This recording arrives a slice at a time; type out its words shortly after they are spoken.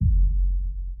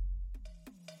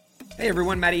Hey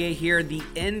everyone, Matty A here. The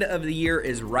end of the year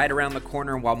is right around the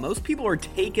corner, and while most people are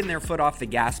taking their foot off the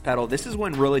gas pedal, this is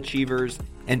when real achievers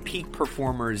and peak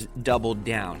performers double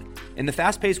down. In the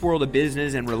fast-paced world of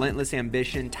business and relentless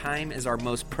ambition, time is our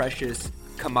most precious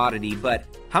commodity, but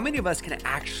how many of us can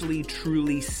actually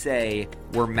truly say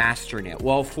we're mastering it?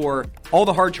 Well, for all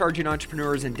the hard-charging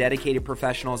entrepreneurs and dedicated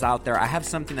professionals out there, I have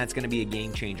something that's going to be a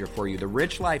game changer for you. The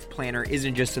Rich Life Planner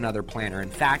isn't just another planner. In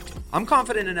fact, I'm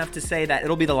confident enough to say that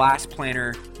it'll be the last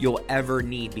planner you'll ever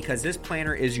need, because this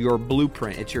planner is your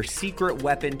blueprint. It's your secret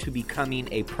weapon to becoming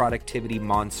a productivity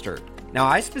monster. Now,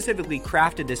 I specifically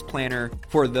crafted this planner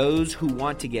for those who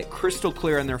want to get crystal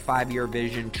clear on their 5-year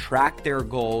vision, track their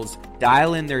goals,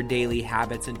 dial in their daily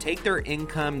habits, and take their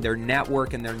income, their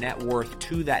network, and their net worth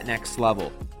to that next level.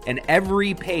 And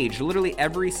every page, literally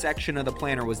every section of the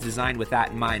planner was designed with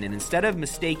that in mind. And instead of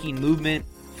mistaking movement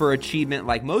for achievement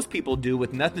like most people do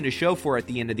with nothing to show for at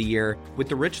the end of the year, with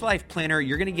the Rich Life Planner,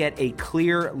 you're going to get a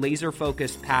clear,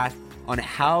 laser-focused path on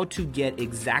how to get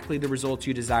exactly the results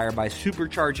you desire by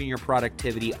supercharging your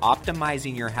productivity,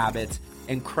 optimizing your habits,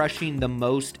 and crushing the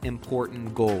most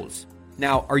important goals.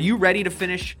 Now, are you ready to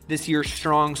finish this year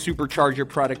strong, supercharge your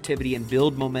productivity, and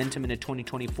build momentum into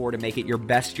 2024 to make it your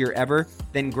best year ever?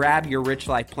 Then grab your Rich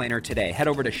Life Planner today. Head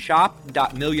over to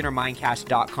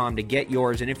shop.millionaiремindcast.com to get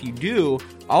yours. And if you do,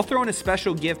 I'll throw in a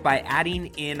special gift by adding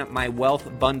in my Wealth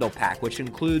Bundle Pack, which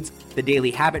includes the Daily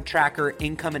Habit Tracker,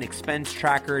 Income and Expense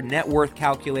Tracker, Net Worth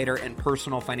Calculator, and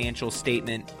Personal Financial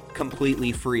Statement,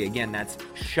 completely free. Again, that's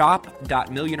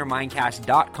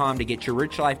shop.millionaiремindcast.com to get your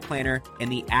Rich Life Planner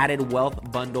and the added Wealth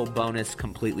Bundle bonus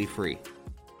completely free.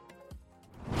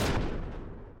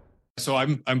 So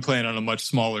I'm playing on a much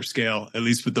smaller scale, at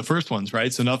least with the first ones,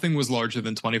 right? So nothing was larger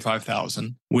than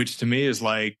 25,000, which to me is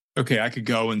like, okay, I could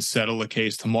go and settle a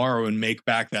case tomorrow and make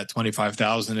back that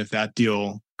 25,000 if that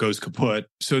deal goes kaput.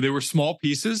 So they were small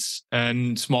pieces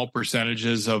and small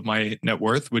percentages of my net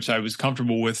worth, which I was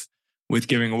comfortable with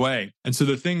giving away. And so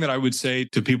the thing that I would say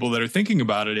to people that are thinking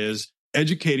about it is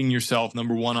educating yourself,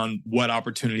 number one, on what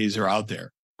opportunities are out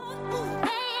there.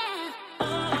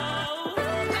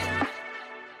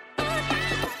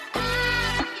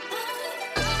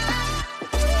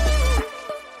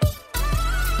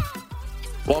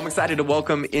 Well, I'm excited to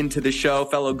welcome into the show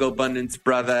fellow GoBundance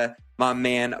brother, my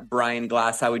man, Brian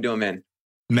Glass. How we doing, man?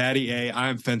 Matty A,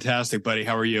 I'm fantastic, buddy.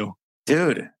 How are you?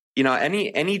 Dude, you know,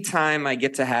 any time I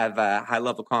get to have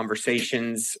high-level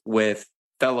conversations with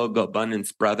fellow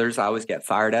GoBundance brothers, I always get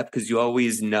fired up because you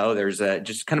always know there's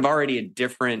just kind of already a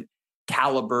different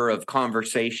caliber of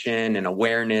conversation and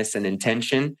awareness and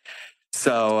intention.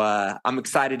 So I'm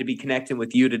excited to be connecting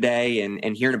with you today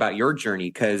and hearing about your journey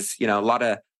because, you know, a lot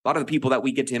of the people that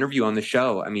we get to interview on the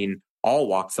show, I mean, all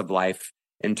walks of life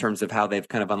in terms of how they've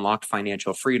kind of unlocked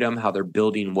financial freedom, how they're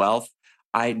building wealth.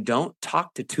 I don't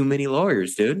talk to too many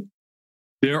lawyers, dude.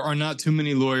 There are not too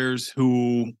many lawyers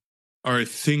who are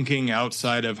thinking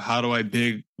outside of how do I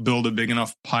build a big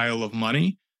enough pile of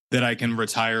money that I can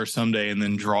retire someday and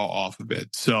then draw off of it.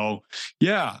 So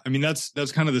yeah, I mean, that's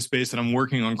kind of the space that I'm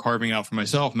working on carving out for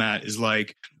myself, Matt, is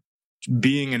like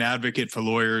being an advocate for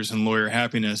lawyers and lawyer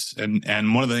happiness.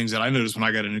 And one of the things that I noticed when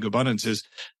I got into GoBundance is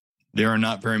there are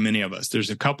not very many of us. There's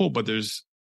a couple, but there's,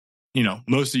 you know,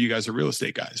 most of you guys are real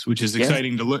estate guys, which is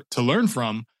exciting to learn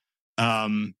from.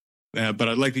 But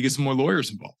I'd like to get some more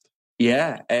lawyers involved.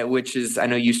 Yeah, which is, I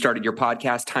know you started your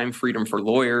podcast, Time Freedom for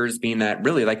Lawyers, being that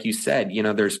really, like you said, you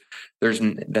know, there's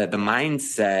the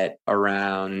mindset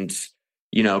around,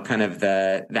 you know, kind of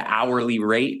the hourly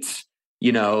rate,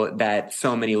 you know, that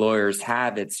so many lawyers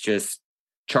have. It's just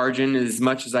charging as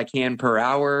much as I can per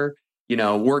hour, you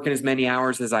know, working as many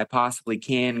hours as I possibly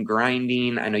can,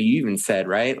 grinding. I know you even said,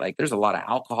 right? Like there's a lot of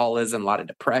alcoholism, a lot of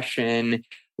depression,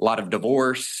 a lot of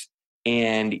divorce,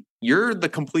 and you're the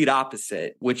complete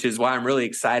opposite, which is why I'm really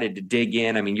excited to dig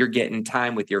in. I mean, you're getting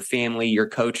time with your family, you're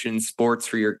coaching sports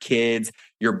for your kids,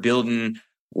 you're building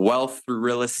wealth through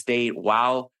real estate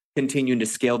while continuing to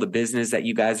scale the business that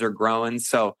you guys are growing.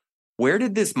 So where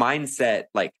did this mindset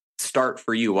like start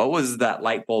for you? What was that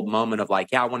light bulb moment of like,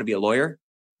 yeah, I want to be a lawyer,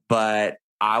 but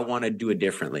I want to do it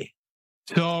differently?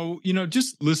 So, you know,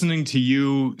 just listening to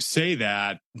you say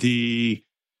that,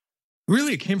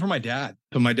 really, it came from my dad.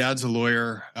 So my dad's a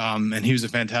lawyer, and he was a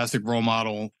fantastic role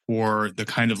model for the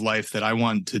kind of life that I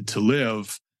wanted to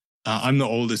live. I'm the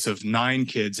oldest of 9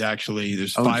 kids, actually.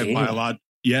 There's 5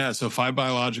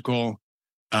 biological.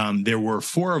 There were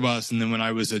 4 of us, and then when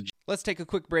I was Let's take a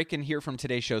quick break and hear from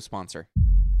today's show sponsor.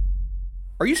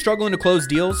 Are you struggling to close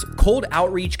deals? Cold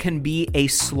outreach can be a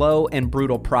slow and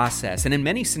brutal process, and in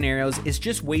many scenarios, it's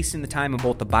just wasting the time of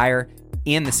both the buyer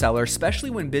and the seller, especially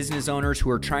when business owners who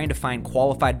are trying to find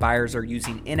qualified buyers are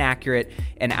using inaccurate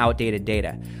and outdated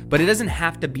data. But it doesn't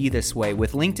have to be this way.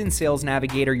 With LinkedIn Sales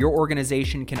Navigator, your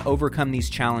organization can overcome these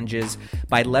challenges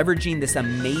by leveraging this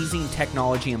amazing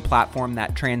technology and platform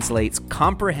that translates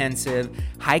comprehensive,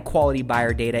 high-quality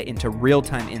buyer data into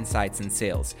real-time insights in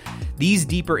sales. These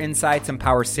deeper insights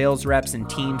empower sales reps and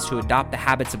teams to adopt the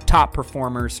habits of top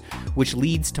performers, which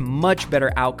leads to much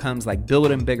better outcomes like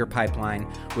building bigger pipeline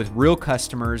with real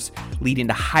customers, leading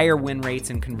to higher win rates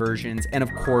and conversions, and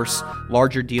of course,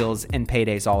 larger deals and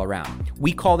paydays all around.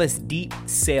 We call this deep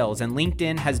sales, and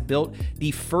LinkedIn has built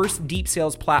the first deep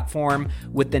sales platform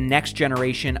with the next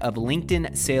generation of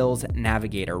LinkedIn Sales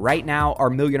Navigator. Right now,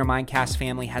 our Millionaire Mindcast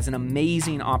family has an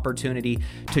amazing opportunity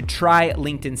to try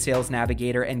LinkedIn Sales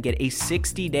Navigator and get a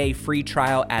 60-day free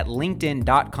trial at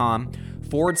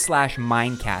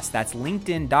linkedin.com/Mindcast. That's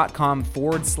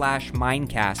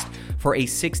linkedin.com/Mindcast for a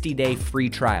 60-day free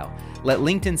trial. Let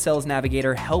LinkedIn Sales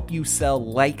Navigator help you sell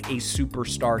like a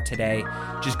superstar today.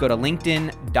 Just go to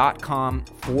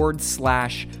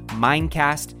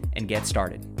linkedin.com/Mindcast and get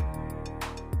started.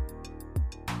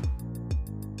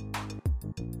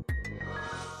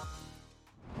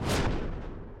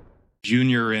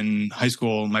 Junior in high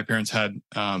school, my parents had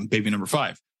baby number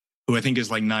 5, who I think is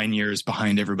like 9 years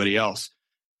behind everybody else.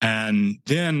 And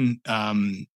then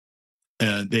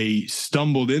they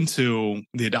stumbled into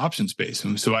the adoption space.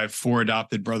 And so I have 4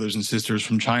 adopted brothers and sisters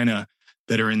from China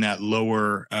that are in that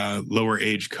lower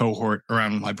age cohort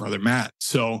around my brother Matt.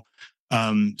 So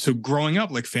growing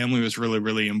up, like family was really,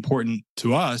 really important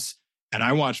to us. And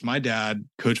I watched my dad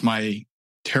coach my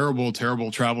terrible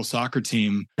travel soccer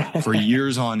team for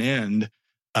years on end.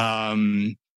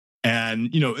 And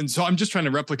so I'm just trying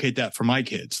to replicate that for my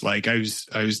kids. Like I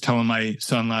was telling my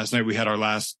son last night, we had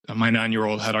my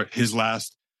 9-year-old had his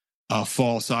last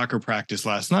fall soccer practice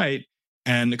last night.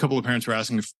 And a couple of parents were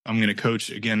asking if I'm going to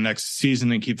coach again next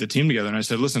season and keep the team together. And I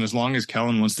said, listen, as long as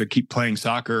Kellen wants to keep playing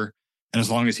soccer and as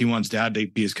long as he wants dad to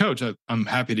be his coach, I'm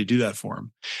happy to do that for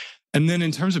him. And then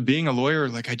in terms of being a lawyer,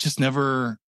 like I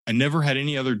never had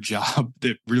any other job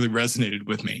that really resonated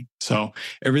with me. So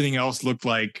everything else looked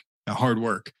like hard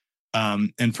work.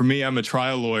 And for me, I'm a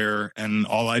trial lawyer and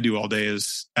all I do all day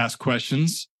is ask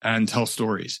questions and tell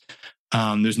stories.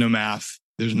 There's no math,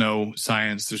 there's no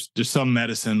science, there's some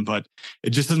medicine, but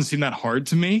it just doesn't seem that hard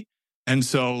to me. And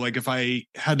so like if I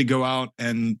had to go out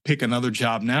and pick another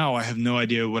job now, I have no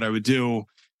idea what I would do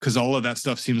because all of that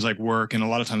stuff seems like work. And a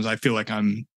lot of times I feel like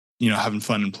I'm having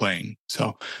fun and playing.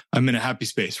 So I'm in a happy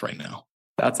space right now.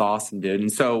 That's awesome, dude.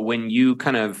 And so when you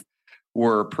kind of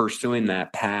were pursuing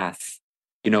that path,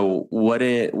 what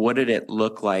did it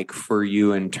look like for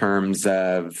you in terms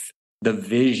of the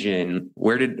vision?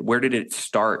 Where did it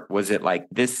start? Was it like,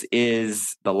 this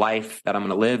is the life that I'm going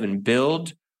to live and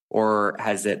build? Or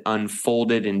has it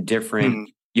unfolded in different,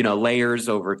 layers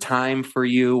over time for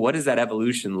you? What does that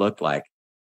evolution look like?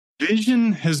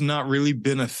 Vision has not really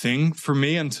been a thing for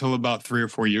me until about 3 or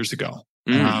 4 years ago.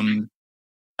 And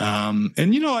I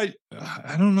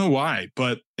don't know why,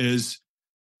 but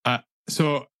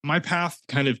so my path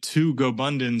kind of to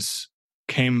GoBundance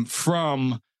came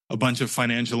from a bunch of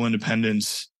financial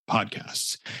independence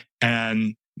podcasts.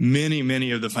 And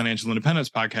many of the financial independence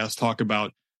podcasts talk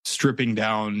about stripping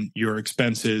down your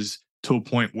expenses to a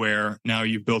point where now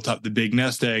you've built up the big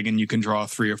nest egg and you can draw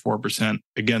 3 or 4%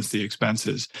 against the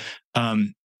expenses.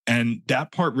 And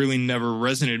that part really never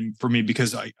resonated for me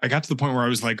because I got to the point where I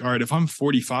was like, all right, if I'm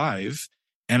 45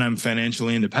 and I'm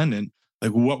financially independent,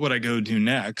 like what would I go do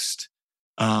next?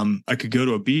 I could go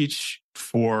to a beach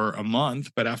for a month,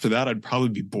 but after that, I'd probably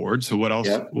be bored. So what else?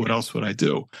 Yeah. What else would I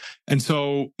do? And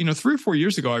so, 3 or 4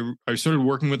 years ago, I started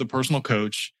working with a personal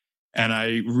coach, and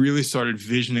I really started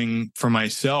visioning for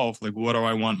myself, like, what do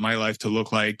I want my life to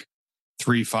look like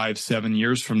 3, 5, 7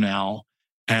 years from now?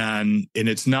 And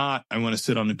it's not, I want to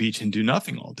sit on the beach and do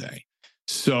nothing all day.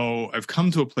 So I've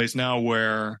come to a place now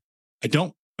where I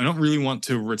don't really want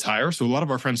to retire. So a lot of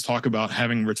our friends talk about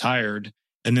having retired,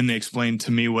 and then they explain to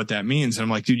me what that means. And I'm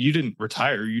like, dude, you didn't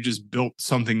retire. You just built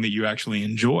something that you actually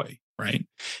enjoy, right?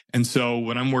 And so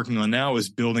what I'm working on now is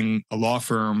building a law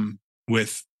firm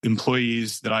with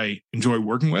employees that I enjoy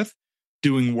working with,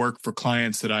 doing work for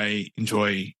clients that I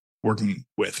enjoy working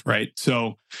with, right?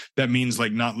 So that means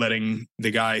like not letting the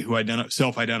guy who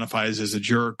self-identifies as a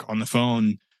jerk on the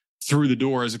phone through the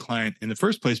door as a client in the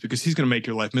first place, because he's going to make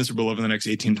your life miserable over the next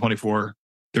 18, 24,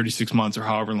 36 months or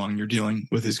however long you're dealing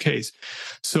with his case.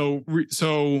 So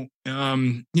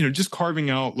just carving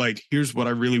out like, here's what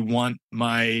I really want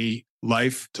my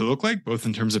life to look like, both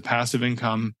in terms of passive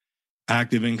income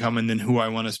active income, and then who I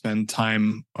want to spend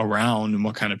time around and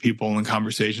what kind of people and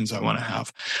conversations I want to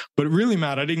have. But really,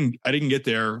 Matt, I didn't get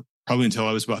there probably until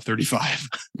I was about 35.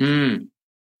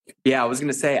 Yeah, I was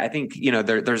going to say, I think,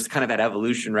 there's kind of that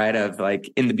evolution, right? Of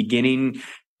like in the beginning,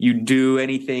 you do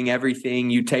anything, everything,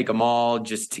 you take them all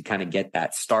just to kind of get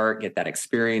that start, get that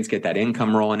experience, get that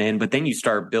income rolling in. But then you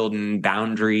start building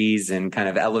boundaries and kind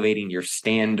of elevating your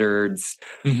standards.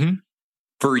 Mm-hmm.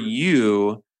 For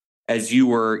you, as you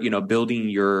were, building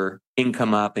your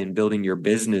income up and building your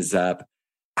business up,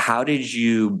 how did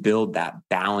you build that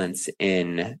balance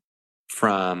in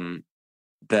from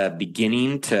the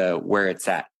beginning to where it's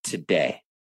at today?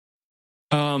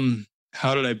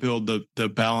 How did I build the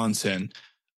balance in?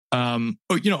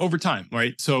 Over time,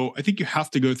 right? So I think you have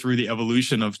to go through the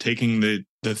evolution of taking the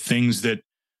things that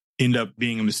end up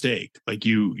being a mistake. Like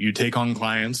you take on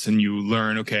clients and you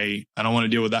learn, okay, I don't want to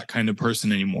deal with that kind of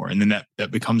person anymore. And then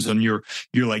that becomes on your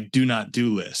like do not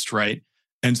do list, right?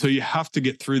 And so you have to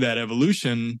get through that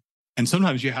evolution. And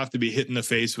sometimes you have to be hit in the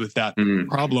face with that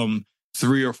problem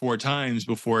 3 or 4 times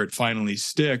before it finally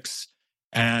sticks.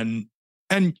 And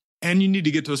you need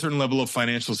to get to a certain level of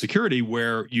financial security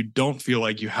where you don't feel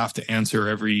like you have to answer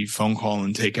every phone call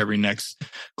and take every next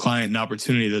client and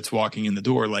opportunity that's walking in the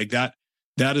door. Like that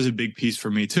is a big piece for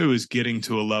me too, is getting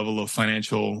to a level of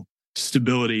financial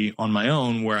stability on my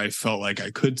own where I felt like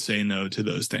I could say no to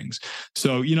those things.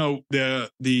 So,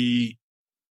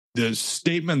 the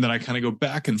statement that I kind of go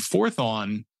back and forth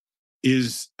on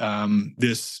is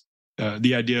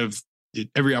the idea of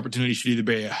every opportunity should either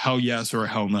be a hell yes or a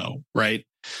hell no, right?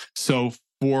 So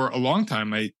for a long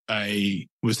time, I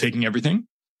was taking everything.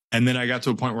 And then I got to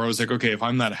a point where I was like, okay, if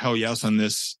I'm not a hell yes on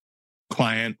this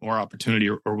client or opportunity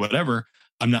or whatever,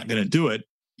 I'm not going to do it.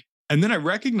 And then I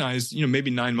recognized, maybe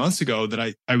 9 months ago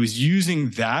that I was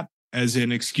using that as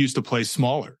an excuse to play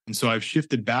smaller. And so I've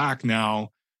shifted back now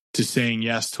to saying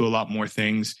yes to a lot more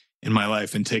things in my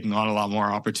life and taking on a lot more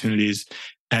opportunities.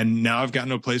 And now I've gotten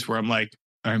to a place where I'm like,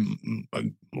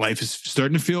 life is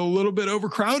starting to feel a little bit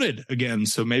overcrowded again.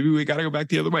 So maybe we got to go back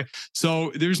the other way.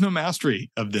 So there's no mastery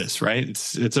of this, right?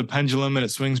 It's a pendulum and it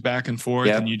swings back and forth,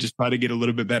 and you just try to get a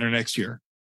little bit better next year.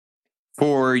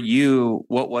 For you,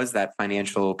 what was that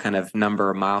financial kind of number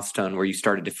or milestone where you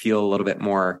started to feel a little bit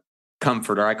more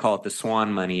comfort, or I call it the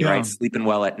swan money, right? Sleeping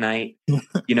well at night,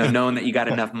 knowing that you got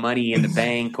enough money in the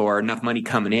bank or enough money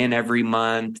coming in every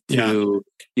month to,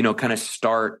 kind of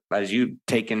start as you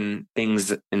taking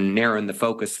things and narrowing the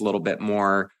focus a little bit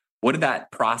more. What did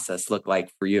that process look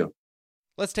like for you?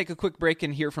 Let's take a quick break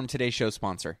and hear from today's show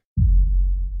sponsor.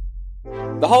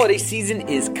 The holiday season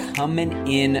is coming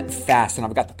in fast, and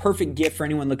I've got the perfect gift for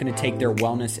anyone looking to take their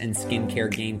wellness and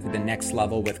skincare game to the next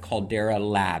level with Caldera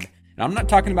Lab. And I'm not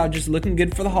talking about just looking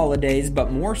good for the holidays,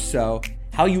 but more so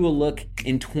how you will look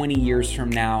in 20 years from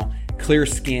now. Clear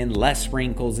skin, less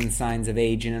wrinkles and signs of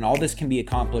aging, and all this can be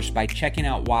accomplished by checking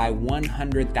out why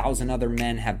 100,000 other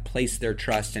men have placed their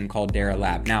trust in Caldera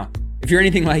Lab. Now, if you're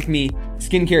anything like me,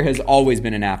 skincare has always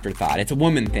been an afterthought. It's a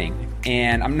woman thing,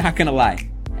 and I'm not gonna lie.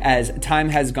 As time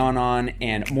has gone on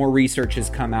and more research has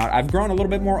come out, I've grown a little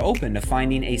bit more open to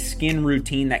finding a skin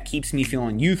routine that keeps me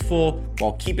feeling youthful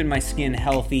while keeping my skin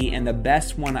healthy. And the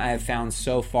best one I have found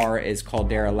so far is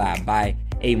Caldera Lab by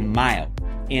a mile.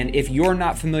 And if you're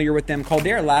not familiar with them,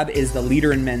 Caldera Lab is the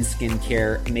leader in men's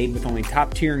skincare, made with only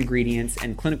top-tier ingredients,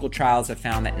 and clinical trials have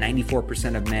found that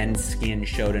 94% of men's skin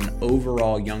showed an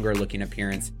overall younger-looking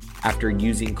appearance after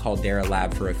using Caldera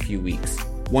Lab for a few weeks.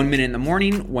 1 minute in the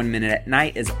morning, 1 minute at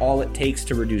night is all it takes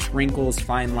to reduce wrinkles,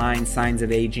 fine lines, signs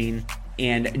of aging.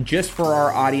 And just for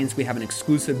our audience, we have an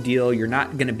exclusive deal. You're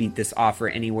not going to beat this offer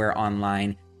anywhere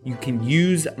online. You can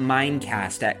use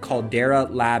Mindcast at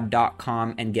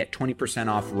calderalab.com and get 20%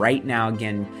 off right now.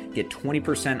 Again, get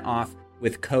 20% off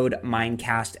with code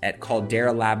Mindcast at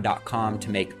calderalab.com to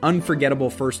make unforgettable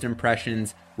first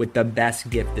impressions with the best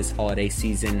gift this holiday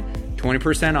season.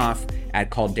 20% off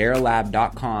at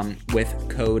calderalab.com with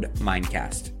code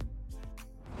Mindcast.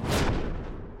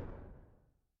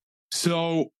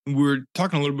 So we were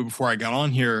talking a little bit before I got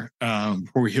on here,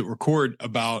 before we hit record,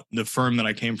 about the firm that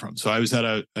I came from. So I was at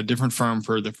a different firm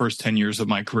for the first 10 years of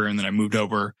my career. And then I moved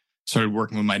over, started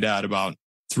working with my dad about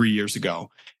 3 years ago,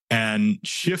 and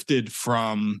shifted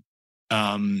from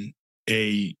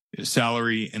a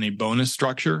salary and a bonus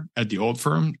structure at the old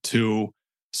firm to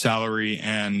salary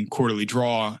and quarterly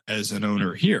draw as an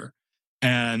owner here.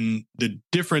 And the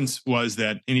difference was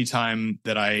that anytime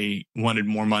that I wanted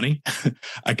more money,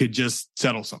 I could just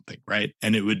settle something, right?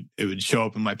 And it would show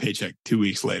up in my paycheck 2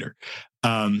 weeks later.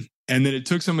 And then it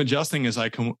took some adjusting as I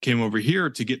came over here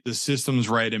to get the systems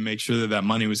right and make sure that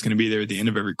money was going to be there at the end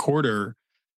of every quarter.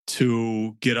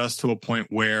 to get us to a point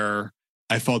where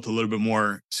I felt a little bit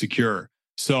more secure.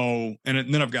 So,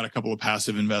 and then I've got a couple of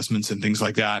passive investments and things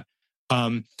like that.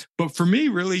 But for me,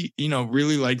 really,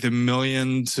 really like the $1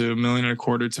 million to $1.25 million to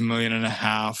 $1.5 million,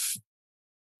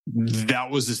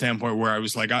 that was the standpoint where I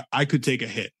was like, I could take a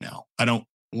hit now. I don't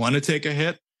want to take a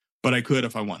hit, but I could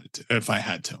if I wanted to, if I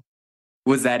had to.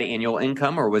 Was that annual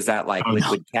income, or was that like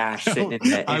liquid cash sitting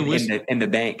in the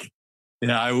bank?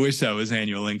 Yeah, I wish that was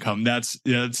annual income.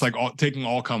 It's like taking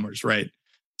all comers, right?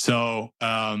 So,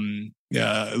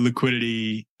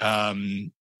 liquidity,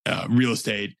 real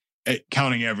estate,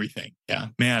 counting everything. Yeah,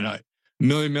 man, $1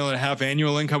 million, $1.5 million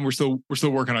annual income. We're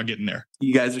still working on getting there.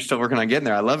 You guys are still working on getting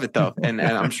there. I love it though, and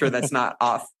I'm sure that's not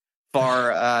off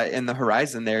far in the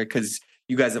horizon there, because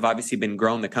you guys have obviously been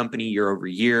growing the company year over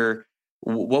year.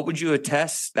 What would you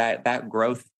attest that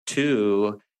growth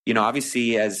to?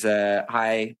 Obviously as a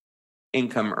high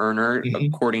income earner,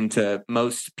 according to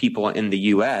most people in the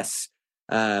U.S.,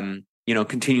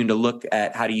 continuing to look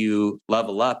at how do you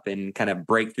level up and kind of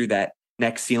break through that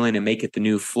next ceiling and make it the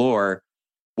new floor.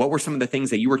 What were some of the things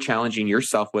that you were challenging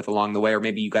yourself with along the way, or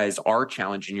maybe you guys are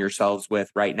challenging yourselves with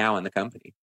right now in the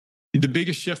company? The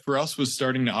biggest shift for us was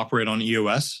starting to operate on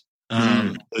EOS,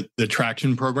 the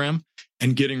traction program,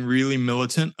 and getting really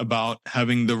militant about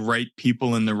having the right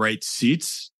people in the right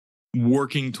seats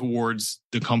working towards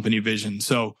the company vision.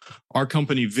 So our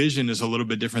company vision is a little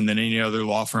bit different than any other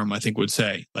law firm, I think, would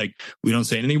say. Like, we don't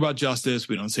say anything about justice.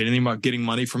 We don't say anything about getting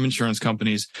money from insurance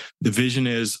companies. The vision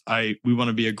is we want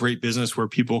to be a great business where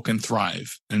people can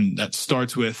thrive. And that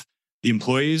starts with the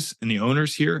employees and the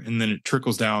owners here, and then it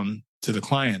trickles down to the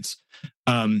clients.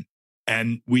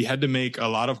 And we had to make a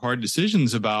lot of hard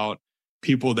decisions about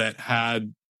people that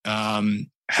had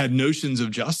notions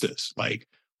of justice, like,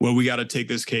 well, we got to take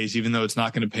this case, even though it's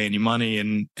not going to pay any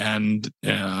money,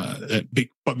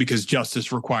 but because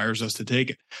justice requires us to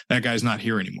take it. That guy's not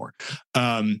here anymore.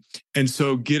 And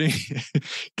so getting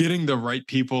the right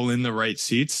people in the right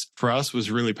seats for us was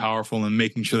really powerful, and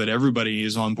making sure that everybody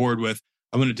is on board with,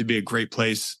 I want it to be a great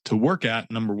place to work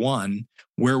at, number one,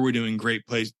 where we're doing great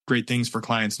things for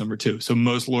clients, number two. So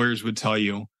most lawyers would tell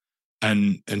you,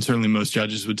 and certainly most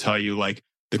judges would tell you, like,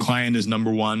 the client is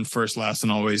number one, first, last,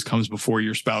 and always, comes before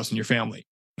your spouse and your family.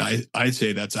 I'd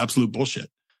say that's absolute bullshit.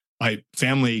 My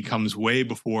family comes way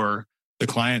before the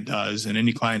client does, and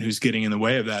any client who's getting in the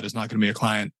way of that is not going to be a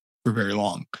client for very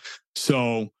long.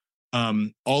 So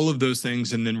all of those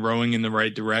things, and then rowing in the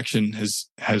right direction has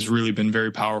really been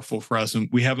very powerful for us. And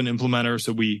we have an implementer,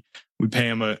 so we pay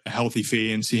him a healthy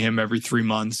fee and see him every 3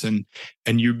 months. And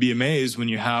you'd be amazed when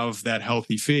you have that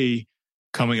healthy fee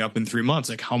coming up in 3 months,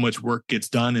 like how much work gets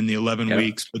done in the 11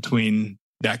 weeks between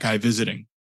that guy visiting.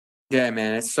 Yeah,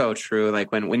 man, it's so true.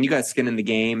 Like when you got skin in the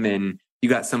game and you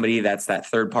got somebody that's that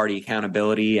third party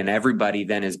accountability, and everybody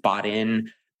then is bought in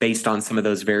based on some of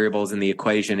those variables in the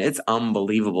equation, it's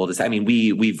unbelievable to say. I mean,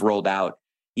 we've rolled out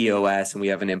EOS, and we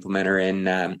have an implementer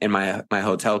in my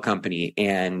hotel company.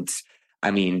 And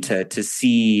I mean, to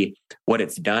see what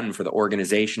it's done for the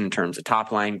organization in terms of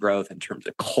top line growth, in terms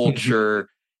of culture,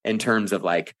 in terms of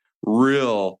like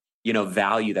real,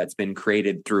 value that's been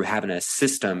created through having a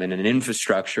system and an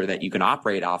infrastructure that you can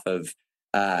operate off of.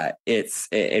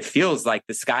 It feels like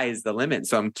the sky is the limit.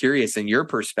 So I'm curious, in your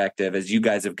perspective, as you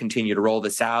guys have continued to roll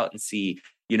this out and see,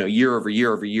 year over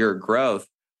year growth,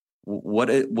 what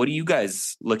are you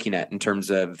guys looking at in terms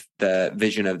of the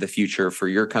vision of the future for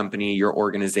your company, your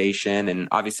organization? And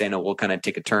obviously, I know we'll kind of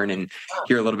take a turn and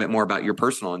hear a little bit more about your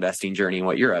personal investing journey and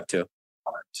what you're up to.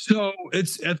 So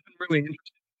it's been really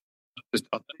interesting.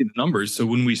 I'll tell you the numbers. So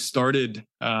when we started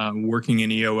working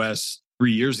in EOS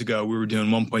 3 years ago, we were doing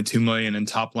 1.2 million in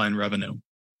top line revenue.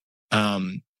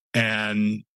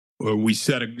 And we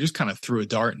just kind of threw a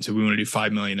dart and said we want to do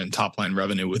 5 million in top line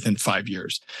revenue within 5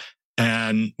 years.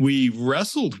 And we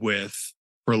wrestled with,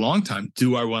 for a long time,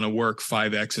 do I want to work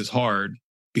 5x as hard?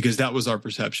 Because that was our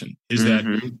perception, is that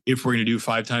if we're going to do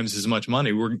 5 times as much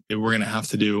money, we're going to have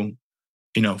to do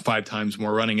 5 times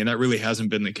more running. And that really hasn't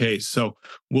been the case. So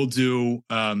we'll do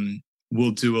a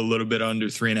little bit under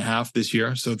 3.5 this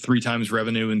year. So 3 times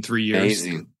revenue in 3 years.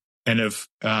 Amazing. And if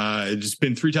it's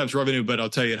been 3 times revenue, but I'll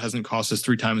tell you, it hasn't cost us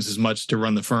 3 times as much to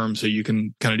run the firm. So you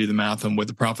can kind of do the math on what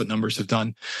the profit numbers have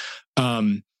done.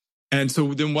 And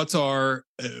so then what's I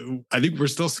think we're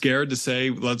still scared to say,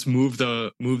 let's move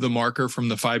the marker from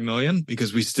the 5 million,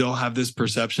 because we still have this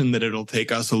perception that it'll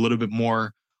take us a little bit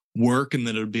more work and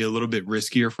that it'll be a little bit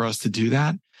riskier for us to do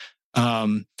that.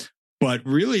 But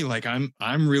really, like, I'm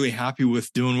really happy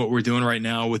with doing what we're doing right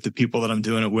now with the people that I'm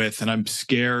doing it with. And I'm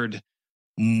scared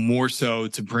more so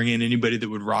to bring in anybody that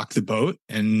would rock the boat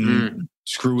and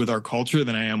screw with our culture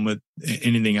than I am with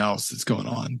anything else that's going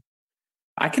on.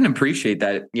 I can appreciate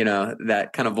that,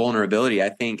 that kind of vulnerability. I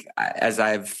think as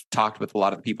I've talked with a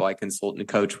lot of the people I consult and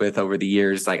coach with over the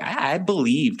years, like I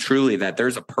believe truly that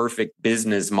there's a perfect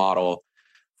business model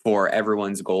for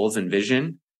everyone's goals and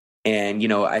vision.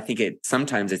 And, I think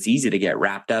sometimes it's easy to get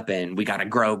wrapped up in, we got to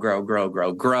grow,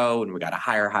 and we got to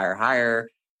hire,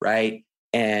 right?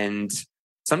 And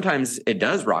sometimes it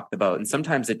does rock the boat, and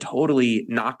sometimes it totally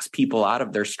knocks people out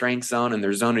of their strength zone and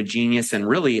their zone of genius, and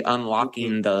really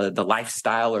unlocking the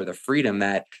lifestyle or the freedom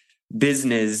that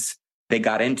business they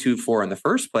got into for in the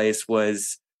first place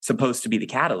was supposed to be the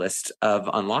catalyst of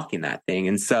unlocking that thing.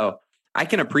 And so I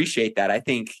can appreciate that. I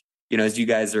think, as you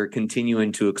guys are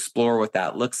continuing to explore what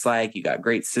that looks like, you got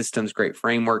great systems, great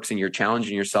frameworks, and you're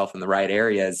challenging yourself in the right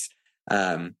areas,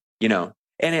 And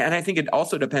I think it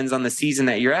also depends on the season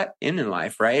that you're in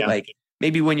life, right? Yeah. Like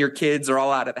maybe when your kids are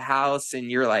all out of the house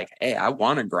and you're like, hey, I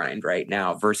want to grind right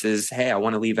now versus, hey, I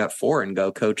want to leave at 4 and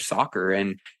go coach soccer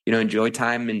and, enjoy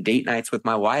time and date nights with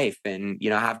my wife and,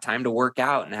 have time to work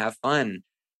out and have fun.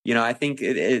 I think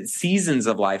seasons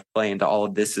of life play into all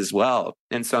of this as well.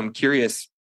 And so I'm curious,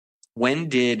 when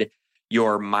did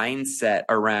your mindset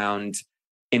around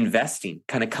investing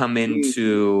kind of come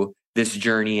into this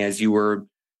journey as you were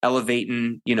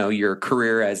elevating, your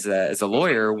career as a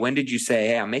lawyer? When did you say,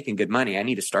 hey, I'm making good money, I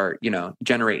need to start,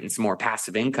 generating some more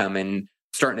passive income and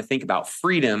starting to think about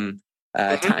freedom,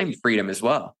 time freedom as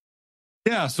well?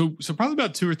 Yeah. So probably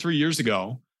about 2 or 3 years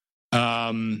ago.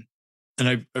 And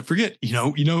I forget,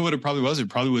 what it probably was. It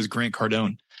probably was Grant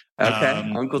Cardone.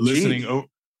 Okay. Uncle G. Listening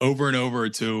over and over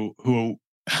to who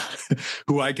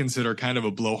I consider kind of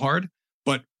a blowhard,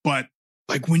 but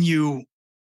like when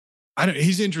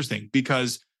he's interesting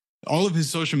because all of his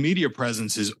social media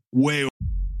presence is way.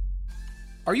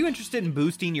 Are you interested in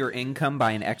boosting your income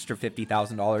by an extra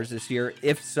 $50,000 this year?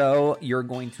 If so, you're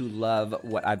going to love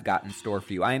what I've got in store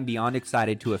for you. I am beyond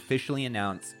excited to officially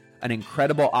announce an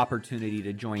incredible opportunity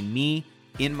to join me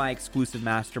in my exclusive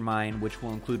mastermind, which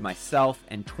will include myself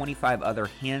and 25 other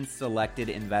hand-selected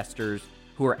investors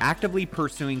who are actively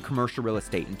pursuing commercial real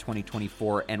estate in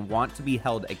 2024 and want to be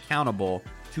held accountable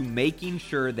to making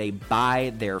sure they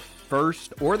buy their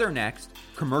first or their next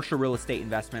commercial real estate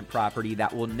investment property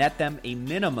that will net them a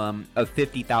minimum of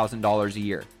 $50,000 a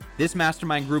year. This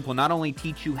mastermind group will not only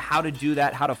teach you how to do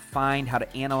that, how to find, how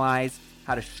to analyze,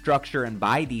 how to structure and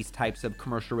buy these types of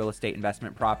commercial real estate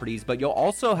investment properties, but you'll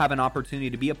also have an opportunity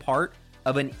to be a part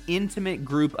of an intimate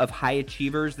group of high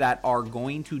achievers that are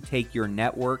going to take your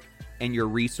network and your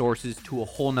resources to a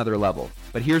whole nother level.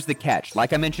 But here's the catch.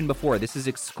 Like I mentioned before, this is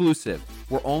exclusive.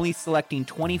 We're only selecting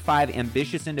 25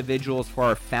 ambitious individuals for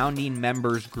our founding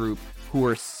members group who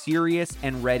are serious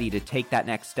and ready to take that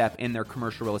next step in their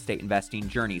commercial real estate investing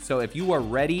journey. So if you are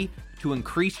ready to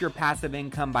increase your passive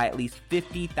income by at least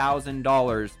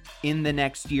 $50,000 in the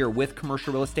next year with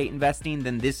commercial real estate investing,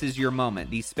 then this is your moment.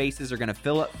 These spaces are going to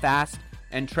fill up fast.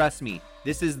 And trust me,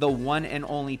 this is the one and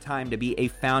only time to be a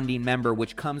founding member,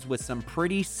 which comes with some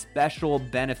pretty special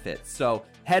benefits. So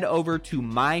head over to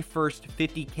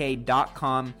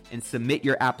myfirst50k.com and submit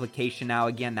your application now.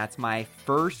 Again, that's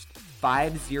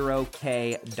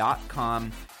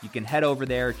myfirst50k.com. You can head over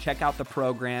there, check out the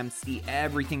program, see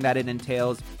everything that it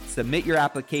entails, submit your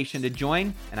application to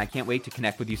join, and I can't wait to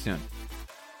connect with you soon.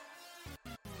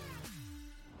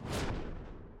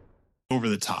 Over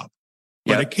the top.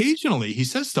 But occasionally he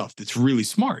says stuff that's really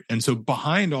smart. And so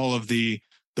behind all of the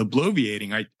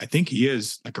bloviating, I think he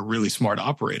is like a really smart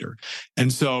operator.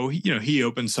 And so, he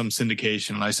opened some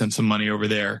syndication and I sent some money over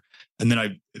there. And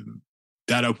then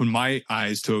that opened my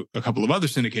eyes to a couple of other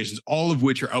syndications, all of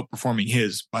which are outperforming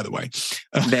his, by the way.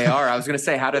 They are. I was going to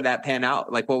say, how did that pan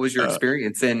out? Like, what was your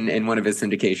experience in one of his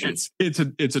syndications? It's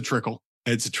a trickle.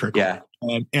 It's a trickle. Yeah.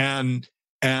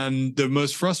 And the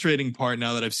most frustrating part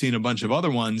now that I've seen a bunch of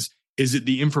other ones is that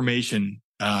the information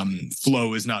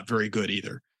flow is not very good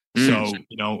either. So,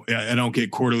 I don't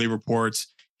get quarterly reports.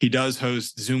 He does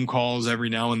host Zoom calls every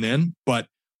now and then, but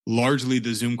largely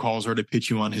the Zoom calls are to pitch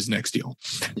you on his next deal.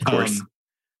 Of course.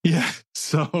 Yeah.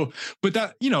 So, but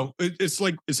that, it's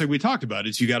like we talked about.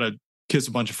 It's you got to kiss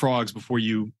a bunch of frogs before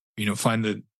you find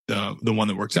the one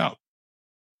that works out.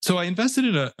 So I invested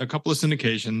in a couple of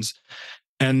syndications,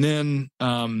 and then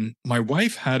my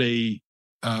wife had a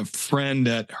friend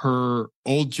at her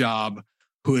old job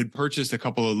who had purchased a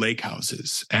couple of lake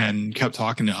houses and kept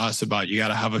talking to us about, you got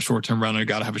to have a short-term rental, you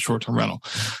got to have a short-term rental.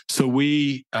 So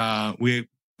we bought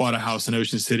a house in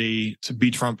Ocean City. It's a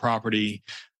beachfront property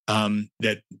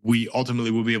that we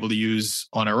ultimately will be able to use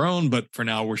on our own, but for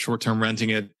now we're short-term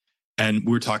renting it. And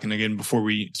we were talking again before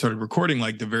we started recording,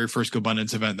 like the very first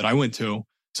GoBundance event that I went to,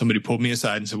 somebody pulled me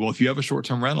aside and said, well, if you have a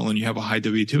short-term rental and you have a high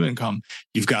W-2 income,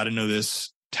 you've got to know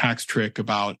this tax trick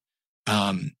about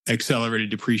accelerated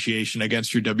depreciation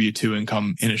against your W-2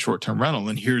 income in a short-term rental.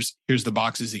 And here's the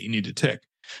boxes that you need to tick.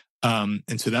 And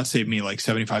so that saved me like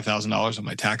 $75,000 on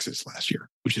my taxes last year,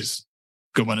 which is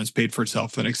GoBundance paid for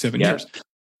itself for the next 7 years.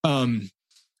 And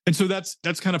so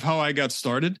that's kind of how I got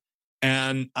started.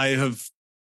 And I have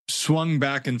swung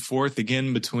back and forth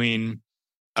again between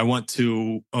I want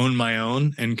to own my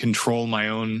own and control my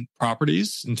own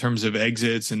properties in terms of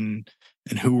exits and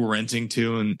who we're renting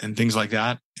to and things like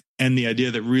that. And the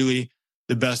idea that really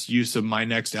the best use of my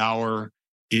next hour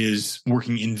is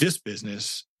working in this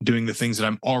business, doing the things that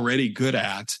I'm already good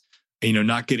at,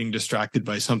 not getting distracted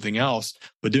by something else,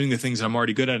 but doing the things that I'm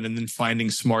already good at and then finding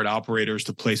smart operators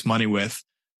to place money with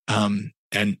and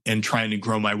trying to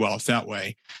grow my wealth that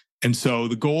way. And so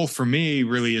the goal for me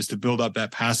really is to build up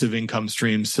that passive income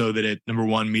stream so that it, number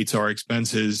one, meets our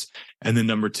expenses. And then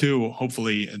number two,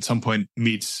 hopefully at some point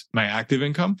meets my active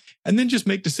income. And then just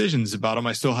make decisions about, am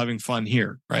I still having fun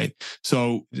here? Right.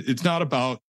 So it's not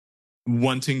about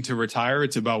wanting to retire.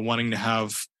 It's about wanting to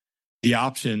have the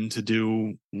option to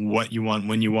do what you want,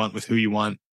 when you want, with who you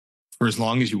want, for as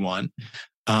long as you want.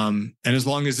 And as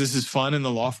long as this is fun in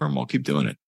the law firm, I'll keep doing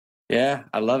it. Yeah,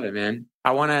 I love it, man.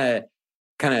 I want to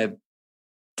kind of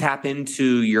tap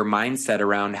into your mindset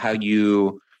around how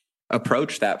you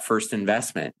approach that first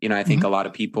investment. I think a lot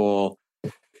of people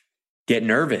get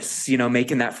nervous,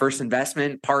 making that first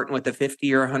investment, parting with a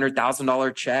 $50,000 or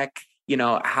 $100,000 check.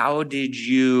 How did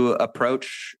you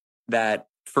approach that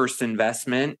first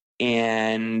investment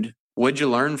and what'd you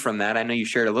learn from that? I know you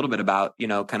shared a little bit about,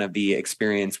 kind of the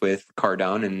experience with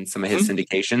Cardone and some of his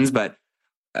syndications, but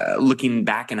looking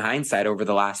back in hindsight over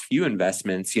the last few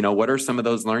investments, what are some of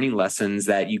those learning lessons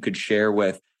that you could share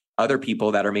with other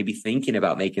people that are maybe thinking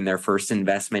about making their first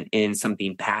investment in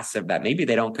something passive that maybe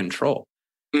they don't control?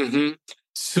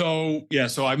 So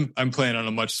I'm playing on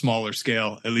a much smaller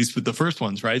scale, at least with the first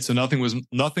ones, right? So nothing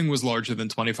was larger than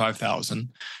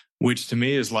 25,000, which to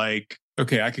me is like,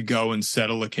 okay, I could go and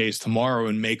settle a case tomorrow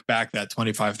and make back that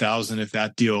 25,000 if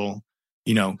that deal,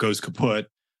 goes kaput.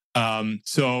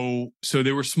 So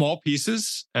there were small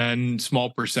pieces and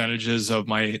small percentages of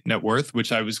my net worth,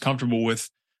 which I was comfortable with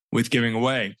giving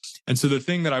away. And so the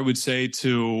thing that I would say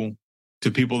to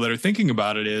people that are thinking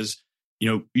about it is,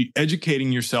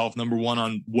 educating yourself, number one,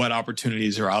 on what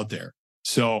opportunities are out there.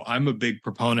 So I'm a big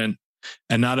proponent,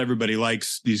 and not everybody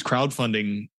likes these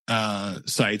crowdfunding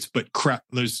sites, but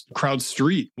there's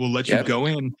CrowdStreet will let you go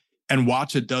in and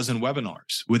watch a dozen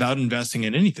webinars without investing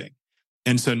in anything.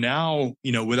 And so now,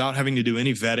 without having to do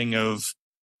any vetting of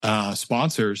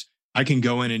sponsors, I can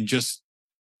go in and just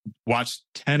watch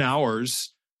 10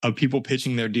 hours of people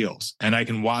pitching their deals. And I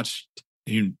can watch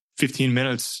 15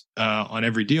 minutes on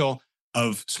every deal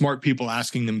of smart people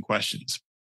asking them questions.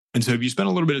 And so if you spend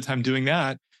a little bit of time doing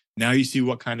that, now you see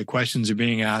what kind of questions are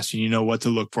being asked and you know what to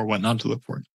look for, what not to look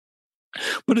for.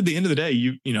 But at the end of the day,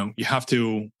 you have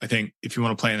to, I think, if you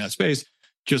want to play in that space,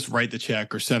 just write the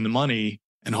check or send the money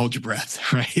and hold your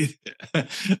breath, right?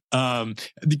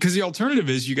 Because the alternative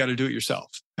is you got to do it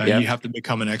yourself. You have to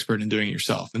become an expert in doing it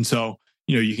yourself. And so,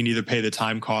 you can either pay the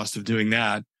time cost of doing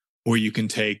that, or you can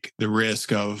take the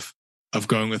risk of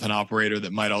going with an operator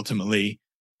that might ultimately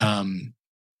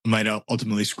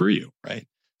screw you, right?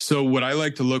 So what I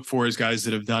like to look for is guys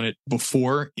that have done it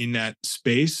before in that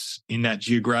space, in that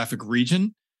geographic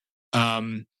region.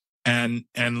 And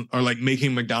are like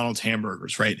making McDonald's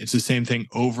hamburgers, right? It's the same thing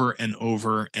over and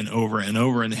over and over and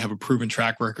over. And they have a proven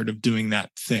track record of doing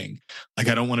that thing. Like,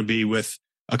 I don't want to be with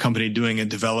a company doing a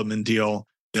development deal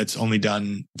that's only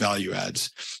done value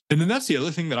adds. And then that's the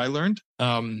other thing that I learned,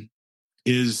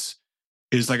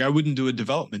 is like, I wouldn't do a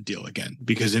development deal again,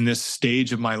 because in this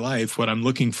stage of my life, what I'm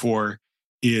looking for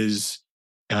is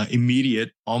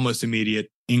almost immediate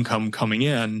income coming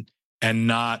in, and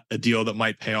not a deal that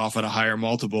might pay off at a higher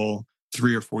multiple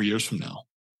 3 or 4 years from now.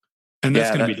 And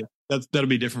that's going to be, that'll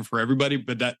be different for everybody.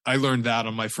 But that I learned that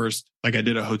on my first, like, I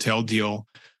did a hotel deal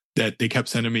that they kept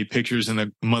sending me pictures in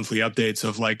the monthly updates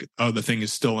of like, oh, the thing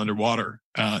is still underwater.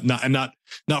 Not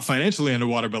financially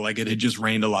underwater, but like it had just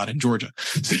rained a lot in Georgia.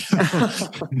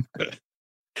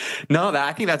 No,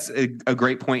 I think that's a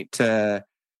great point for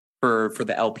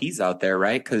the LPs out there,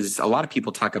 right? Because a lot of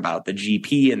people talk about the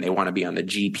GP and they want to be on the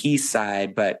GP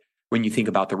side, but when you think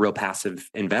about the real passive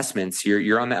investments,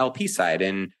 you're on the LP side.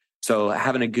 And so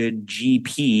having a good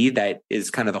GP that is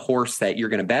kind of the horse that you're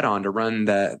going to bet on to run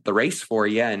the race for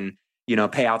you and,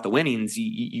 pay out the winnings,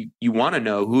 you want to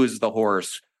know who is the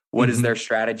horse, What is their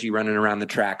strategy running around the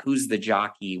track? Who's the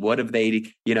jockey? What have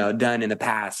they, done in the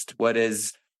past? What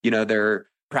is, their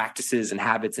practices and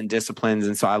habits and disciplines?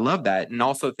 And so I love that. And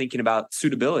also thinking about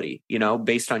suitability,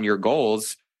 based on your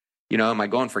goals, am I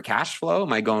going for cash flow?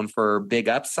 Am I going for big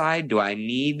upside? Do I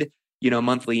need,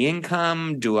 monthly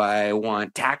income? Do I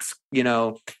want tax,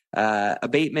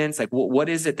 abatements? Like what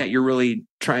is it that you're really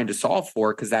trying to solve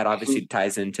for? Because that obviously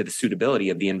ties into the suitability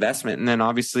of the investment. And then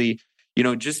obviously,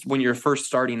 just when you're first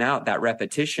starting out, that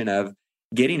repetition of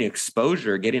getting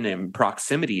exposure, getting in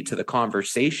proximity to the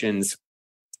conversations.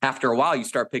 After a while, you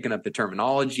start picking up the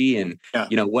terminology and,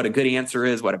 what a good answer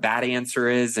is, what a bad answer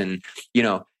is. And,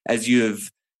 as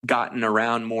you've gotten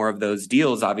around more of those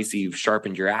deals, obviously you've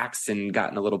sharpened your axe and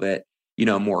gotten a little bit,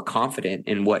 more confident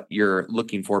in what you're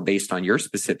looking for based on your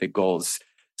specific goals.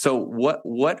 So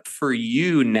what for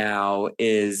you now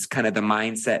is kind of the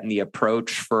mindset and the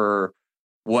approach for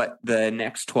what the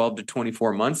next 12 to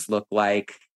 24 months look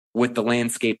like with the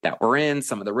landscape that we're in,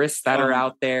 some of the risks that are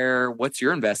out there? What's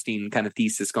your investing kind of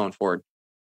thesis going forward?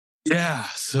 Yeah.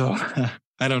 So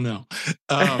I don't know.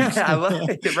 I love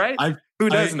it, right? Who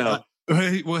does know?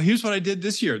 Well, here's what I did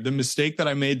this year. The mistake that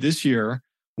I made this year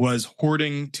was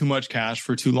hoarding too much cash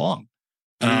for too long.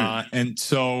 And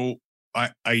so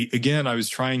I was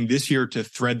trying this year to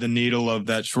thread the needle of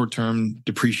that short-term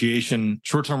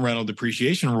rental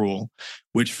depreciation rule,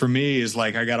 which for me is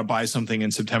like, I got to buy something in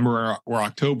September or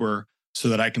October so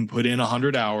that I can put in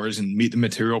 100 hours and meet the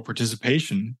material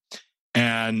participation.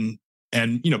 And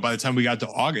by the time we got to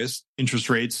August, interest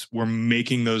rates were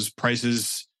making those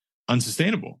prices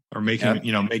unsustainable, or making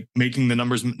the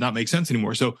numbers not make sense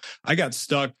anymore. So I got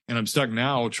stuck, and I'm stuck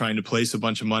now trying to place a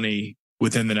bunch of money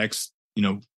within the next,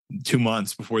 2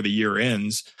 months before the year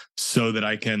ends, so that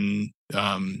I can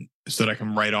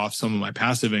write off some of my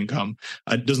passive income.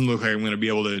 It doesn't look like I'm going to be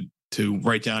able to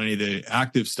write down any of the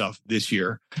active stuff this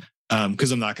year,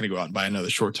 because I'm not going to go out and buy another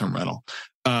short-term rental.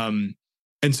 And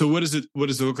so what does it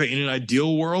look like? In an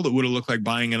ideal world, it would have looked like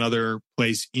buying another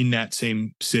place in that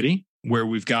same city where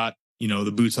we've got,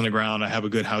 the boots on the ground. I have a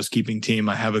good housekeeping team.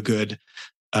 I have a good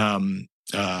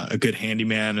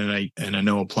handyman, and I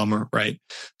know a plumber, right?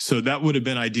 So that would have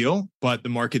been ideal, but the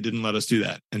market didn't let us do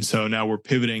that. And so now we're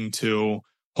pivoting to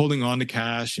holding on to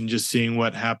cash and just seeing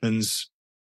what happens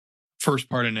first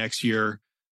part of next year.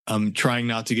 Trying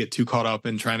not to get too caught up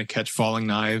in trying to catch falling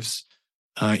knives,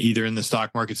 either in the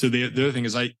stock market. So the other thing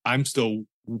is I'm still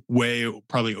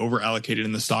probably over allocated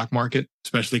in the stock market,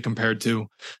 especially compared to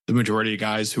the majority of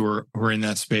guys who are in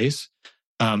that space.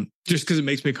 Just because it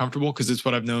makes me comfortable, because it's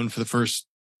what I've known for the first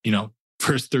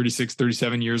 36,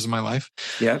 37 years of my life.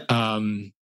 Yeah.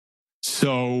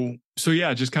 So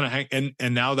yeah, just kind of hang,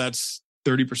 and now that's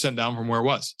 30% down from where it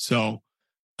was. So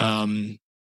now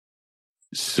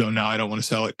I don't want to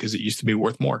sell it because it used to be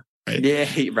worth more. Right.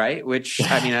 Yeah. Right. Which,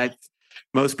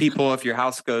 most people, if your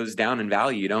house goes down in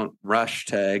value, you don't rush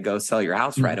to go sell your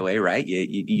house right away, right?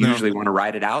 You usually want to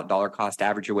ride it out, dollar cost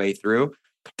average your way through.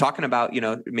 Talking about,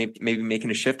 maybe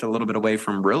making a shift a little bit away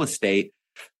from real estate,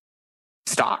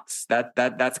 stocks.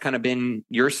 That's kind of been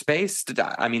your space.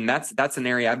 That's an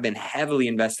area I've been heavily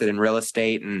invested in, real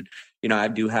estate, and I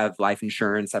do have life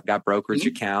insurance. I've got brokerage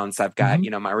accounts. I've got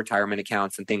my retirement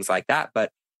accounts and things like that.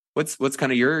 But what's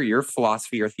kind of your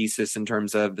philosophy or thesis in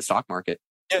terms of the stock market?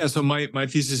 Yeah, so my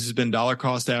thesis has been dollar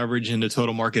cost average into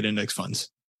total market index funds.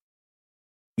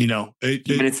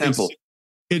 It's simple.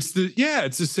 It's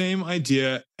the same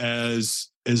idea as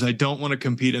I don't want to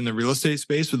compete in the real estate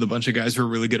space with a bunch of guys who are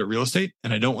really good at real estate,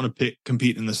 and I don't want to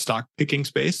compete in the stock picking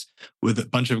space with a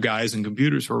bunch of guys and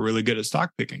computers who are really good at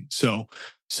stock picking. So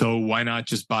why not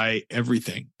just buy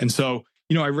everything? And so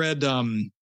I read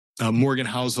Morgan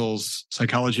Housel's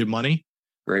Psychology of Money.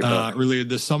 Great book. Earlier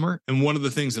this summer. And one of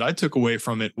the things that I took away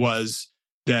from it was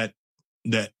that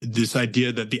this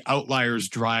idea that the outliers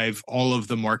drive all of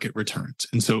the market returns.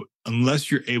 And so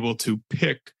unless you're able to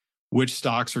pick which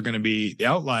stocks are going to be the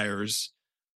outliers,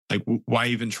 like why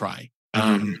even try?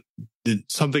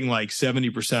 Something like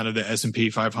 70% of the S&P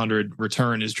 500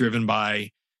 return is driven by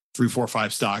 3, 4,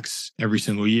 5 stocks every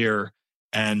single year.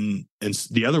 And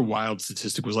the other wild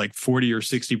statistic was like 40 or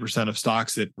 60% of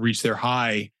stocks that reach their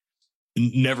high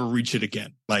never reach it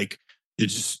again. Like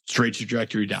it's just straight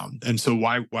trajectory down. And so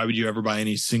why would you ever buy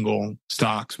any single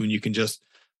stocks when you can just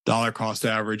dollar cost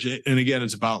average it? And again,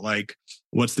 it's about like,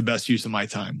 what's the best use of my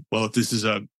time? Well, if this is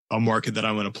a market that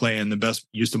I'm going to play in, the best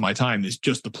use of my time is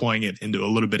just deploying it into a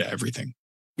little bit of everything.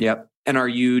 Yep. And are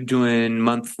you doing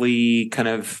monthly kind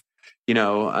of,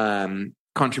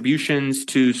 contributions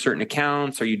to certain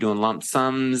accounts? Are you doing lump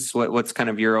sums? What's kind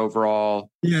of your overall,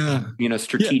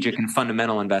 strategic and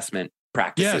fundamental investment?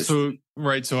 practices? So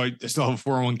I still have a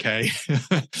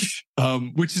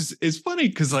 401k, which is funny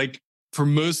because like for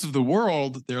most of the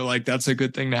world, they're like, that's a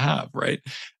good thing to have, right?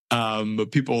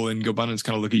 But people in GoBundance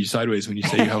kind of look at you sideways when you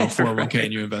say you have a 401k Right.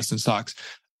 and you invest in stocks.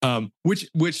 Which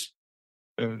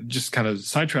just kind of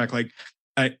sidetrack. Like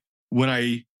when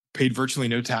I paid virtually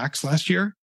no tax last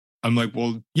year, I'm like,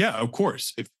 well, yeah, of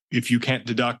course. If you can't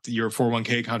deduct your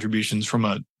 401k contributions from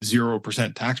a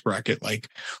 0% tax bracket, like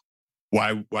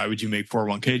why would you make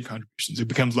 401k contributions? It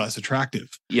becomes less attractive.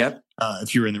 Yep.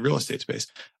 If you're in the real estate space.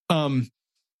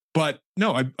 But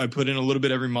no, I put in a little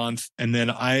bit every month. And then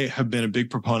I have been a big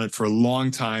proponent for a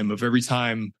long time of every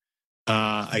time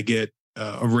I get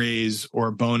a raise or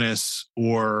a bonus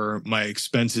or my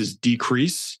expenses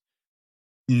decrease,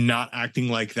 not acting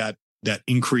like that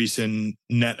increase in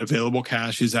net available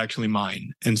cash is actually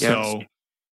mine. And so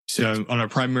on our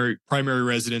primary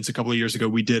residence a couple of years ago,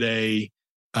 we did a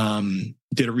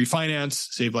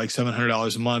refinance, saved like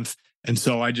 $700 a month. And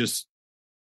so I just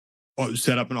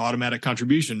set up an automatic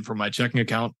contribution from my checking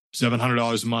account,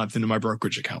 $700 a month into my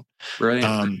brokerage account.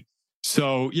 Brilliant.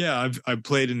 So yeah, I've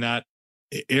played in that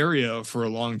area for a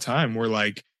long time where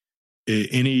like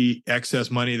any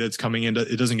excess money that's coming in,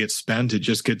 it doesn't get spent. It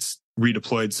just gets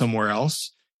redeployed somewhere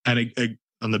else. And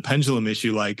on the pendulum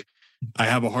issue, like I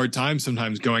have a hard time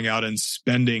sometimes going out and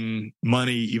spending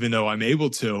money, even though I'm able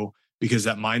to, because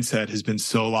that mindset has been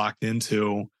so locked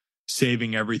into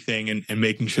saving everything and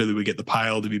making sure that we get the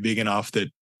pile to be big enough that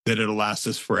it'll last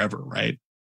us forever. Right.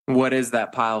 What is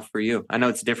that pile for you? I know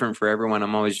it's different for everyone.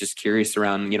 I'm always just curious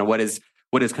around, what is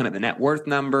kind of the net worth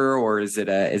number, or is it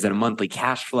a monthly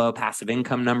cash flow, passive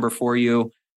income number for you?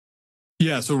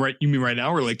 Yeah. So you mean right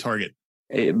now or like target?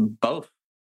 Both.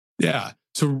 Yeah.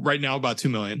 So right now about 2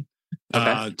 million.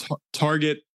 Okay.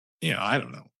 Target, I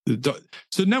don't know.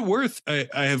 So net worth, I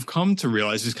have come to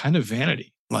realize is kind of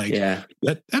vanity. Like that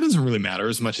doesn't really matter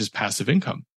as much as passive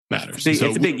income matters. It's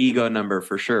a big ego number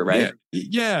for sure, right?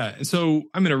 Yeah. And so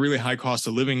I'm in a really high cost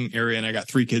of living area and I got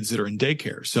 3 kids that are in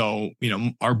daycare. So,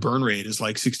 our burn rate is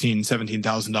like $16,000,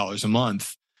 $17,000 a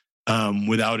month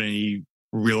without any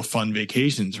real fun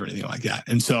vacations or anything like that.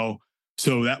 And so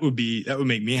that would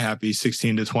make me happy,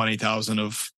 16 to 20,000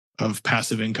 of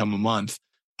passive income a month.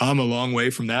 I'm a long way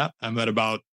from that. I'm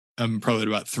probably at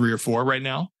about 3 or 4 right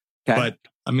now. Okay. But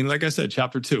I mean, like I said,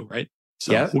 chapter 2, right?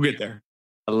 So we'll get there.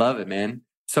 I love it, man.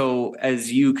 So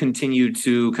as you continue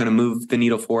to kind of move the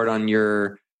needle forward on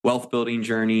your wealth building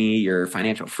journey, your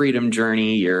financial freedom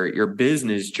journey, your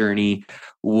business journey,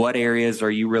 what areas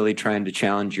are you really trying to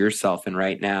challenge yourself in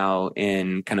right now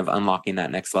in kind of unlocking that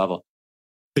next level?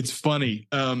 It's funny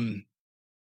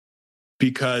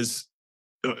because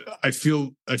I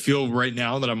feel right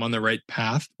now that I'm on the right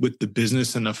path with the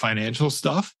business and the financial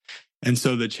stuff. And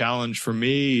so the challenge for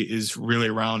me is really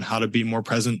around how to be more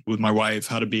present with my wife,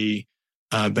 how to be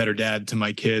a better dad to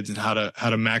my kids, and how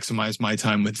to maximize my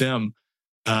time with them.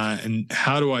 And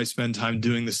how do I spend time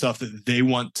doing the stuff that they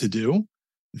want to do?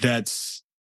 That's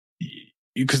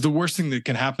because the worst thing that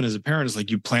can happen as a parent is like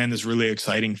you plan this really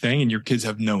exciting thing and your kids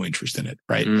have no interest in it,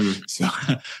 right? So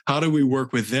how do we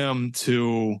work with them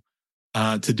to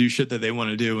do shit that they want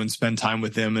to do and spend time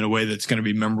with them in a way that's going to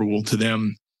be memorable to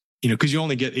them? Because you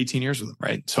only get 18 years with them,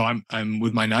 right? So I'm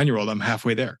with my 9-year-old, I'm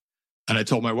halfway there. And I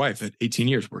told my wife at 18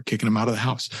 years, we're kicking him out of the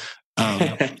house.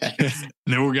 And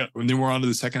then we're on to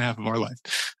the second half of our life.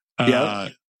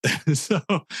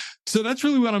 So that's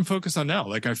really what I'm focused on now.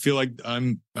 Like, I feel like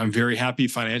I'm very happy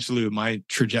financially with my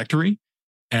trajectory.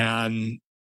 And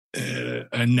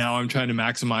now I'm trying to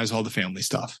maximize all the family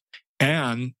stuff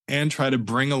and try to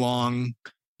bring along,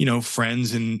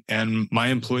 friends and my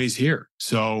employees here.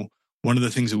 So one of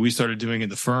the things that we started doing at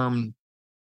the firm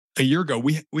a year ago,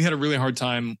 we had a really hard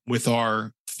time with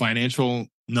our financial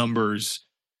numbers,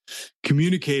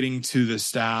 communicating to the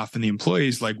staff and the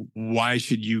employees, like, why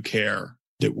should you care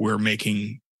that we're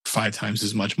making 5 times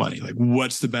as much money? Like,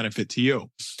 what's the benefit to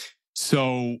you?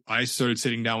 So I started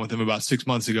sitting down with them about 6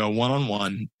 months ago,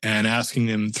 one-on-one, and asking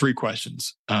them 3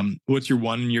 questions. What's your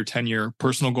 1 in your 10-year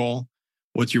personal goal?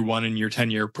 What's your 1 in your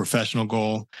 10-year professional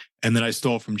goal? And then I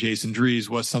stole from Jason Drees,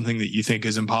 what's something that you think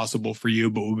is impossible for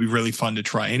you, but would be really fun to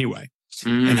try anyway?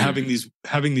 And having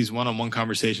these one-on-one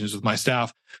conversations with my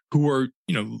staff, who are,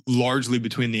 largely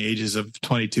between the ages of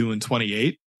 22 and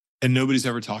 28, and nobody's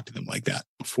ever talked to them like that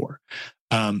before.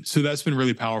 So that's been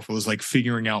really powerful, is like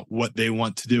figuring out what they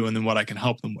want to do and then what I can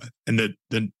help them with. And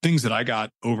the things that I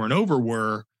got over and over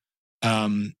were,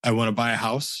 I want to buy a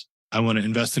house, I want to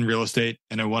invest in real estate,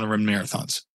 and I want to run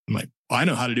marathons. I'm like, I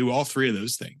know how to do all 3 of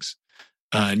those things.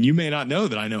 And you may not know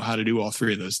that I know how to do all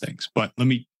 3 of those things, but let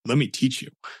me teach you.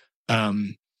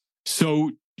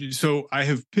 So so I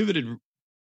have pivoted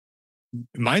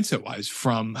mindset wise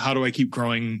from how do I keep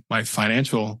growing my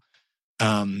financial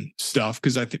stuff,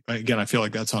 because I feel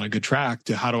like that's on a good track,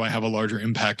 to how do I have a larger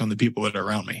impact on the people that are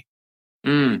around me.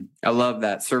 I love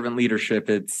that. Servant leadership.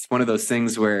 It's one of those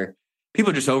things where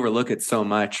people just overlook it so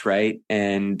much, right?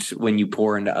 And when you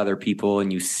pour into other people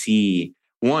and you see,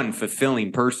 one,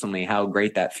 fulfilling personally how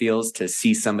great that feels to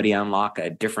see somebody unlock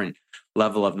a different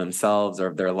level of themselves or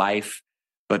of their life,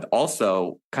 but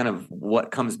also kind of what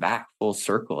comes back full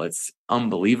circle. It's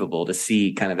unbelievable to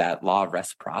see kind of that law of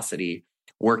reciprocity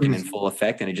working in full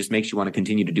effect. And it just makes you want to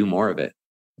continue to do more of it.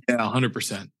 Yeah,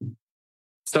 100%.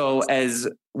 So as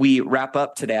we wrap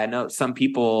up today, I know some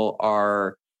people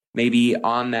are maybe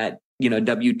on that,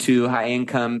 W-2 high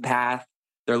income path.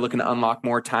 They're looking to unlock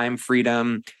more time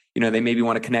freedom. They maybe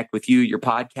want to connect with you, your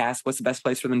podcast. What's the best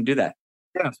place for them to do that?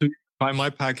 Yeah. So find my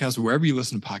podcast wherever you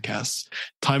listen to podcasts,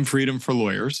 Time Freedom for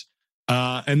Lawyers.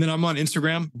 And then I'm on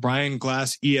Instagram, Brian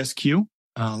Glass ESQ,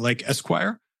 like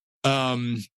Esquire.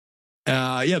 Those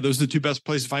are the two best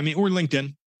places to find me, or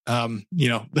LinkedIn.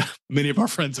 Many of our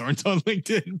friends aren't on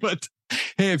LinkedIn, but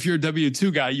hey, if you're a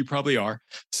W-2 guy, you probably are.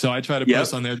 So I try to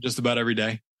post on there just about every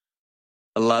day.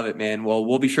 I love it, man. Well,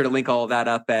 we'll be sure to link all of that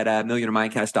up at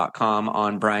millionairemindcast.com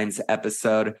on Brian's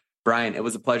episode. Brian, it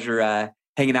was a pleasure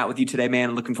hanging out with you today,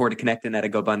 man. Looking forward to connecting at a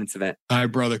GoBundance event. All right,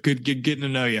 brother. Good getting to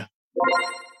know you.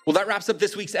 Well, that wraps up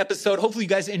this week's episode. Hopefully you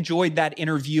guys enjoyed that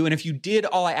interview. And if you did,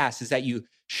 all I ask is that you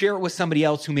share it with somebody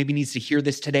else who maybe needs to hear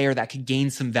this today, or that could gain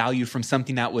some value from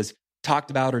something that was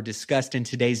talked about or discussed in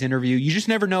today's interview. You just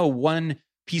never know. One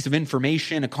piece of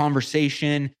information, a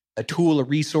conversation, a tool, a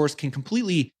resource can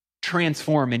completely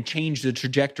transform and change the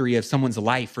trajectory of someone's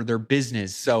life or their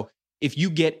business. So if you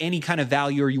get any kind of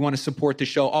value or you want to support the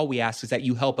show, all we ask is that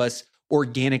you help us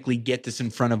organically get this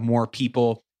in front of more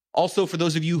people. Also, for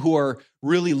those of you who are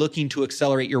really looking to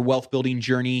accelerate your wealth building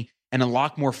journey and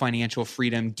unlock more financial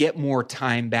freedom, get more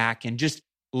time back, and just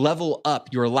level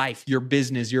up your life, your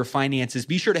business, your finances,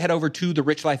 be sure to head over to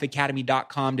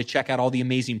therichlifeacademy.com to check out all the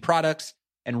amazing products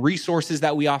and resources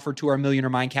that we offer to our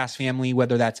Millionaire Mindcast family,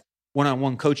 whether that's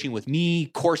one-on-one coaching with me,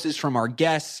 courses from our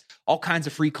guests, all kinds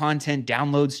of free content,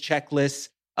 downloads, checklists,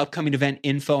 upcoming event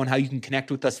info, and how you can connect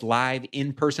with us live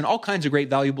in person, all kinds of great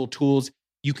valuable tools.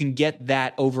 You can get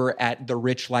that over at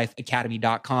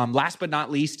therichlifeacademy.com. Last but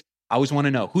not least, I always want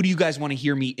to know, who do you guys want to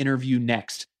hear me interview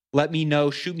next? Let me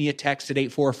know. Shoot me a text at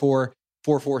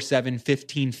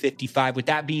 844-447-1555. With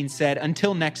that being said,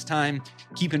 until next time,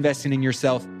 keep investing in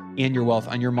yourself and your wealth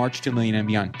on your march to $1 million and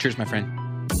beyond. Cheers, my friend.